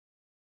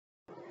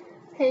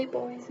Hey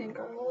boys and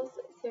girls,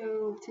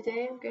 so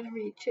today I'm going to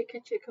read Chicka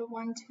Chicka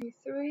 1, 2,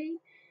 3,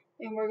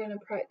 and we're going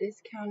to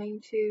practice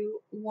counting to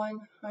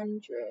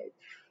 100.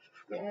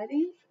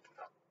 Ready?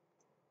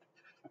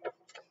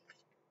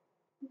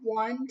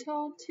 1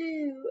 told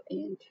 2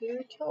 and 2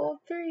 told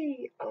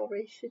 3. I'll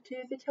race you to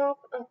the top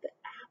of the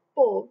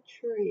apple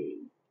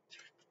tree.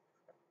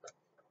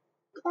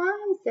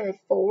 Climb, said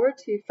 4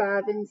 to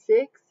 5 and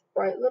 6,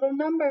 bright little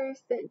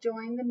numbers that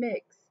join the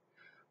mix.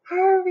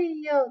 Hurry,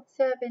 yelled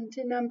 7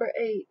 to number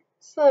 8,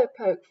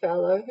 slowpoke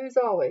fellow who's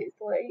always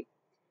late.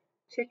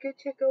 Chicka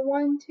chicka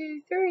 1,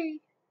 2, 3.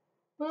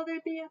 Will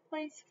there be a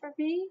place for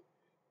me?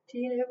 Do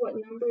you know what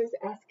number is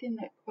asking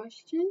that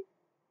question?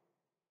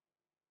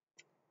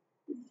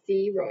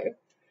 0.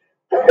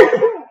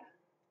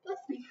 Bless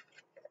me.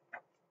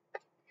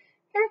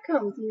 Here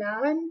comes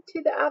 9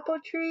 to the apple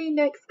tree.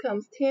 Next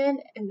comes 10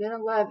 and then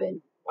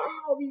 11.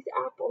 Wow, these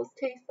apples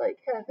taste like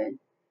heaven.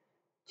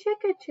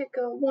 Chicka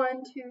chicka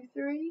 1, 2,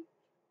 3.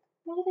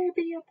 Will there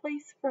be a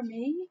place for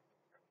me?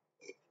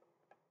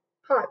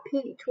 Hot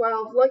pink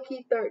 12,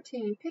 lucky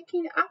 13,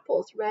 picking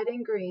apples red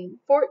and green.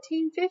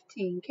 14,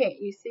 15, can't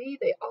you see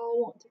they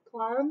all want to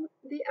climb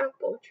the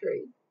apple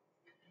tree?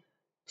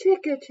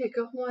 Chicka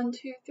chicka 1,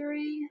 2,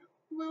 3,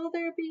 will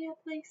there be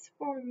a place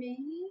for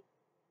me?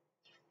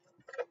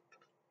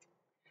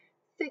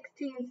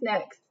 16's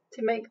next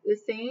to make the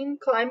scene,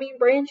 climbing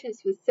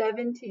branches with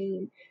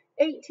 17.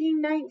 18,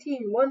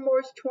 19, one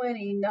more's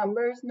 20,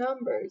 numbers,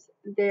 numbers,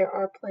 there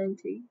are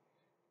plenty.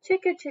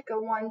 Chicka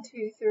chicka 1,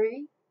 2,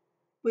 3.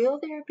 Will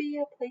there be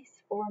a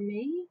place for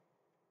me?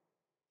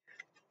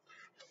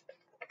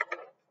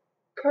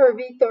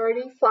 Curvy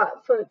 30,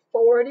 flat foot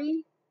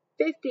 40,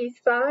 50's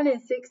fine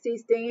and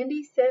 60's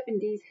dandy,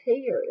 70's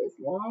hair is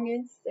long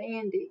and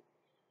sandy.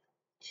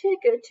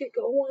 Chicka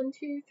chicka 1,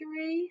 2,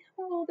 3,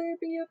 will there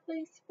be a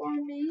place for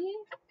me?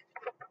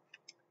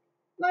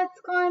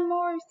 Let's climb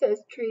more,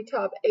 says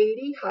treetop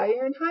 80,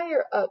 higher and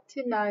higher up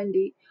to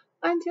 90,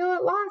 until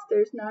at last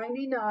there's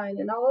 99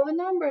 and all the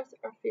numbers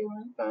are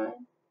feeling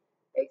fine.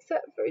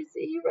 Except for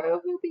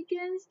 0 who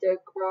begins to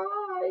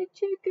cry.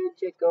 Chicka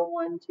chicka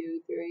 1,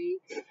 2, 3.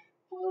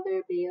 Will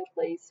there be a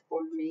place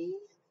for me?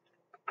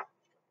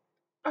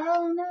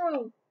 Oh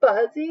no,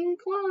 buzzing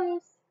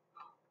close.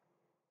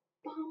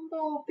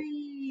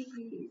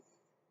 Bumblebees.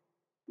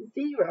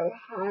 0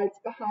 hides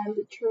behind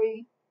the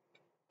tree.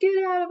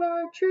 Get out of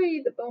our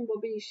tree, the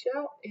bumblebees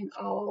shout, and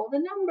all the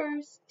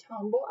numbers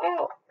tumble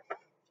out.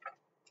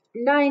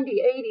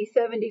 90, 80,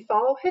 70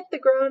 fall, hit the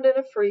ground in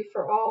a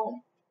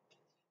free-for-all.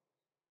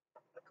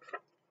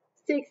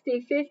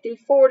 60, 50,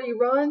 40,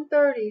 run,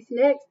 30's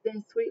next,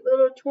 then sweet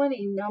little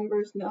 20,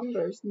 numbers,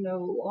 numbers, no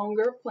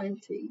longer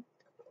plenty.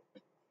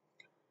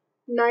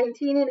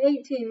 19 and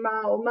 18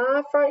 mile,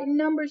 my frightened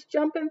numbers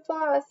jump and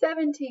fly,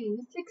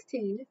 17,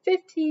 16,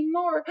 15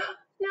 more,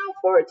 now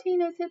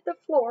 14 has hit the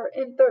floor,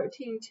 and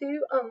 13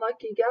 too,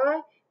 unlucky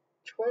guy,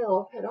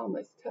 12 had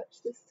almost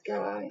touched the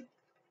sky.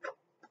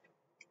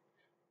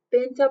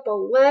 Bent up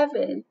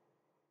 11,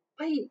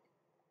 wait,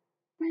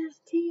 where's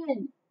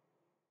 10?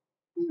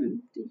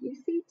 Do you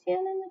see 10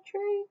 in the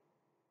tree?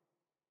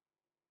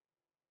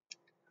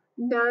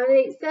 9,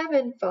 8,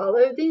 7,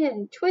 follow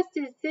then.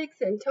 Twisted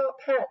 6 and top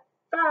hat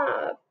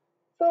 5,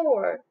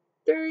 4,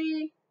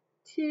 3,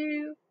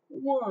 2,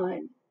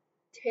 1.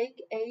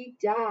 Take a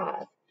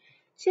dive.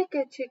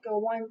 Chicka chicka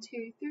 1,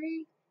 2,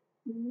 3.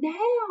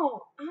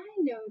 Now I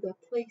know the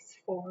place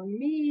for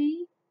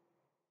me.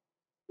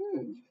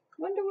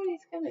 Wonder what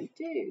he's gonna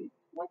do.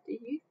 What do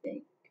you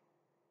think?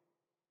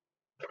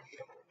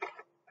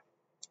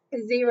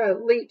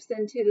 0 leaps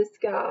into the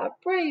sky.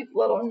 Brave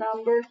little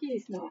number,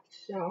 he's not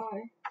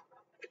shy.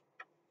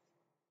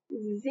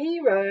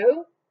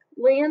 0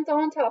 lands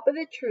on top of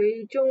the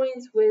tree,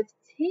 joins with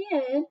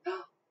 10.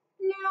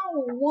 Now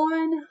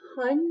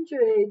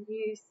 100,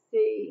 you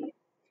see.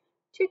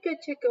 Chicka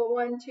chicka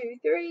 1, 2,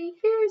 3.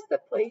 Here's the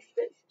place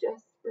that's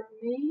just for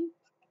me.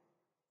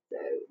 So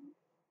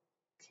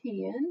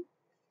 10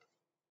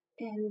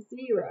 and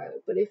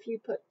 0. But if you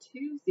put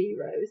 2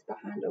 zeros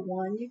behind a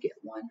 1, you get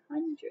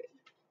 100.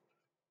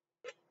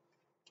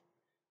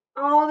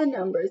 All the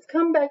numbers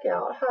come back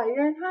out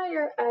higher and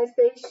higher as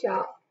they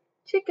shout.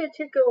 Chicka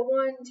chicka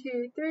 1,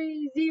 2,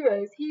 3,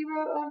 0's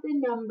hero of the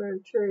number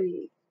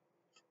tree.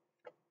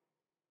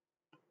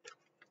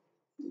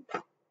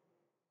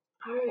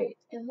 Alright,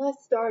 and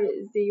let's start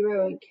at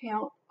 0 and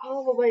count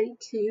all the way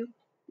to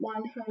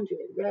 100.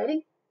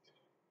 Ready?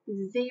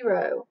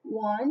 0,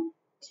 1,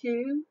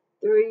 2,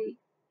 3,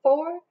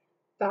 4,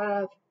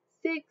 5,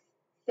 6,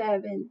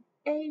 7,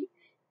 8,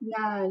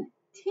 9,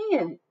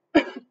 10,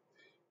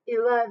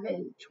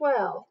 11,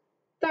 12,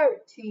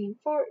 13,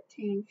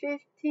 14,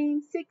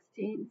 15,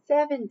 16,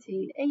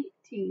 17,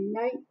 18,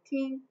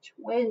 19,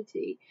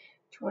 20,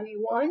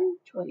 21,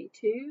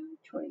 22,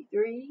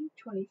 23,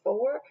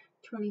 24,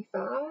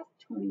 25,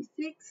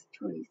 26,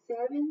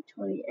 27,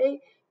 28,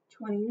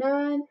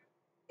 29,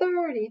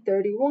 30,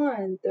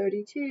 31,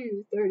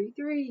 32,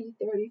 33,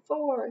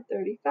 34,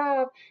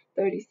 35,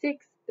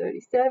 36,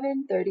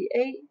 37,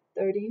 38,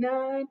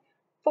 39,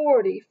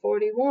 40,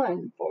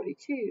 41,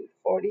 42,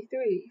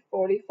 43,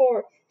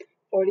 44,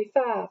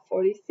 45,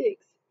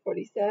 46,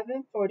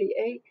 47,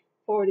 48,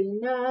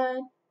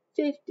 49,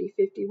 50,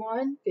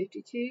 51,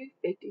 52,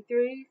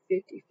 53,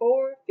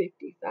 54,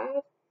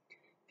 55,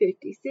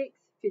 56,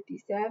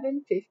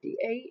 57,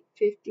 58,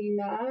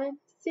 59,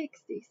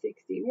 60,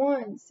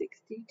 61,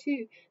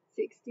 62,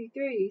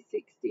 63,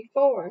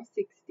 64,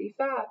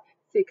 65,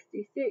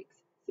 66,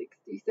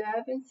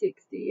 67,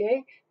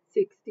 68,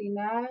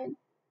 69,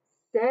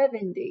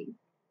 70,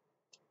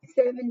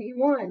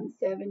 71,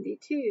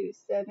 72,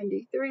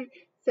 73,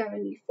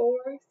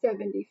 74,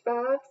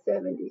 75,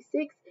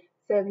 76,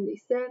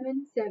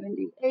 77,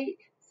 78,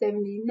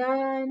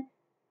 79,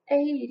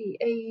 80,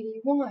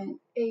 81,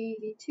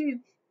 82,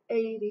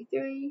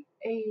 83,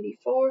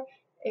 84,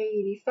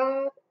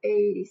 85,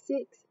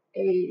 86,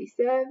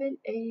 87,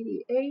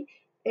 88,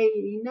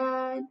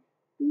 89,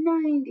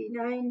 90,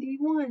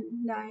 91,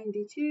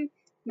 92,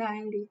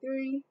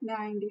 93,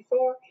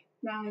 94,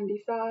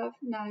 95,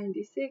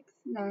 96,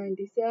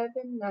 97,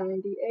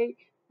 98,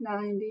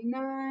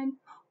 99,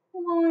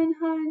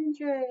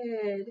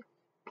 100.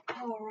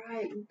 All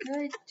right,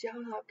 good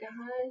job,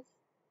 guys.